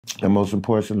The most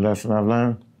important lesson I've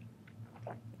learned,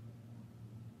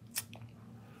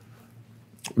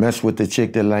 mess with the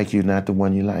chick that like you, not the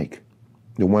one you like.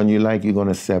 The one you like, you're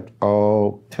gonna accept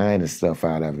all kind of stuff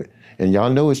out of it. And y'all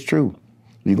know it's true.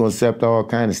 You're gonna accept all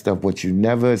kind of stuff, but you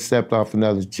never accept off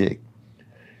another chick.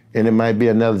 And it might be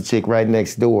another chick right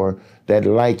next door that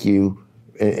like you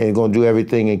and gonna do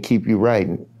everything and keep you right.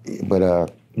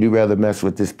 But you rather mess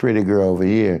with this pretty girl over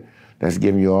here that's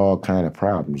giving you all kind of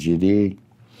problems, you dig?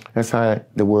 That's how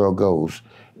the world goes.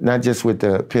 Not just with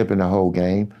the pimp and the whole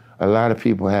game. A lot of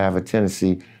people have a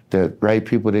tendency, the right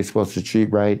people they're supposed to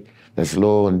treat right, that's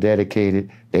loyal and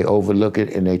dedicated, they overlook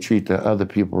it and they treat the other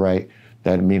people right.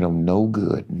 That mean them no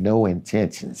good, no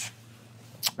intentions.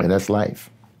 And that's life.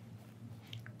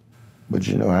 But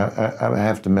I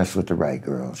have to mess with the right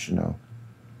girls,